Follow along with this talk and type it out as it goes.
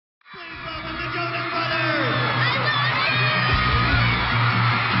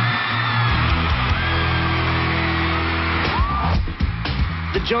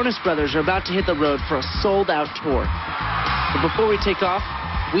Jonas Brothers are about to hit the road for a sold-out tour. But before we take off,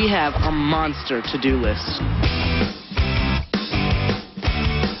 we have a monster to-do list.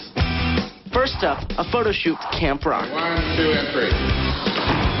 First up, a photo shoot with Camp Rock. 1, 2, and 3.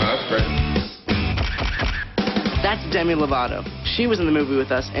 That's great. That's Demi Lovato. She was in the movie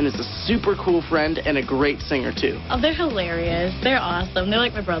with us and is a super cool friend and a great singer, too. Oh, they're hilarious. They're awesome. They're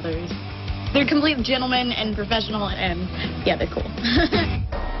like my brothers. They're complete gentlemen and professional, and yeah, they're cool.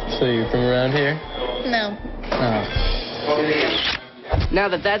 So you're from around here? No. Oh. Now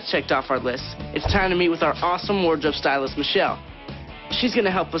that that's checked off our list, it's time to meet with our awesome wardrobe stylist, Michelle. She's going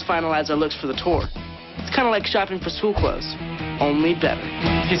to help us finalize our looks for the tour. It's kind of like shopping for school clothes, only better.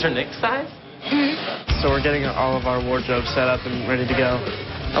 These are Nick's size? So we're getting all of our wardrobe set up and ready to go.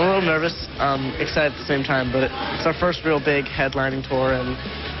 I'm a little nervous, excited at the same time, but it's our first real big headlining tour and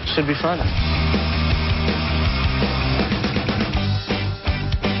should be fun.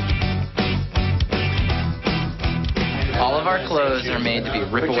 All of our clothes are made to be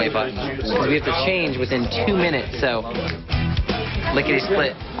rip-away buttons because we have to change within 2 minutes, so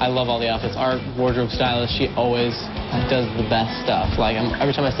lickety-split. I love all the outfits. Our wardrobe stylist, she always does the best stuff. Like,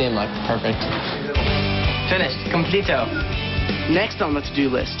 every time I see him, like, perfect. Finished. Completo. Next on the to-do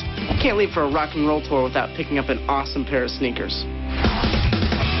list, can't leave for a rock and roll tour without picking up an awesome pair of sneakers.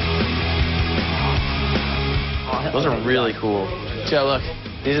 Those are really cool. Joe, look.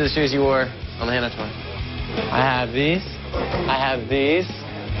 These are the shoes you wore on the Hannah tour. I have these. I have these.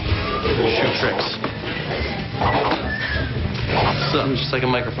 Shoe tricks. So, just like a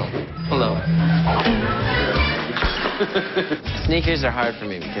microphone. Hello. Sneakers are hard for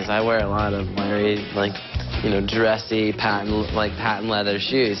me because I wear a lot of very, like, you know, dressy, patent leather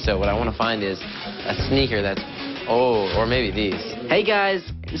shoes. So what I want to find is a sneaker that's, or maybe these. Hey guys,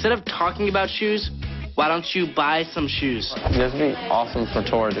 instead of talking about shoes, why don't you buy some shoes? This would be awesome for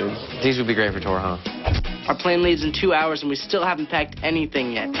tour, dude. These would be great for tour, huh? Our plane leaves in 2 hours and we still haven't packed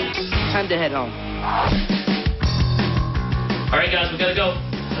anything yet. Time to head home. All right, guys, we gotta go.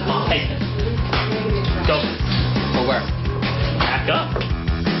 Hey, go. Well, where? Back up.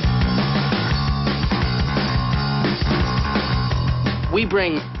 We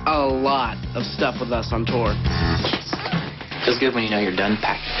bring a lot of stuff with us on tour. Feels good when you know you're done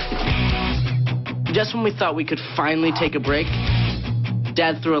packing. Just when we thought we could finally take a break,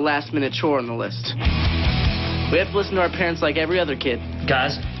 Dad threw a last-minute chore on the list. We have to listen to our parents like every other kid.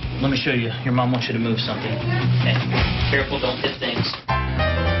 Guys, let me show you. Your mom wants you to move something. Okay. Careful, don't hit things.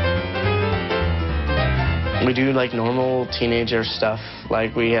 We do like normal teenager stuff,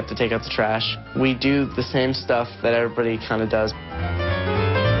 like we have to take out the trash. We do the same stuff that everybody kind of does.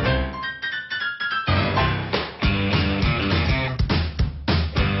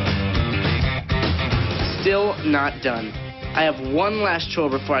 Still not done. I have one last chore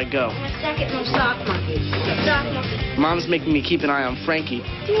before I go. Second, no sock monkey. Sock monkey. Mom's making me keep an eye on Frankie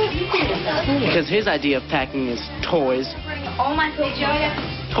because his idea of packing is toys, Bring all my clothes.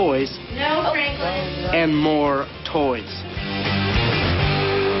 toys, No, Franklin. and more toys.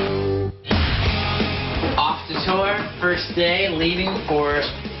 Off to tour, first day, leaving for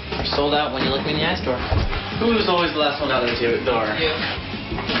sold out when you look me in the eye store. Who was always the last one out of the door? You.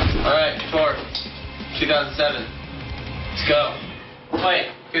 All right, tour. 2007. Let's go.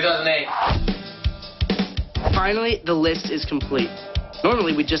 Wait, 2008. Finally, the list is complete.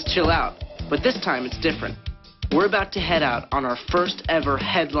 Normally, we just chill out, but this time it's different. We're about to head out on our first ever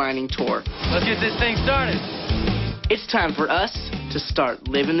headlining tour. Let's get this thing started. It's time for us to start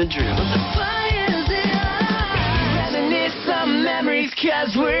living the dream. Some memories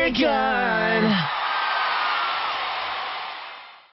 'cause we're gone.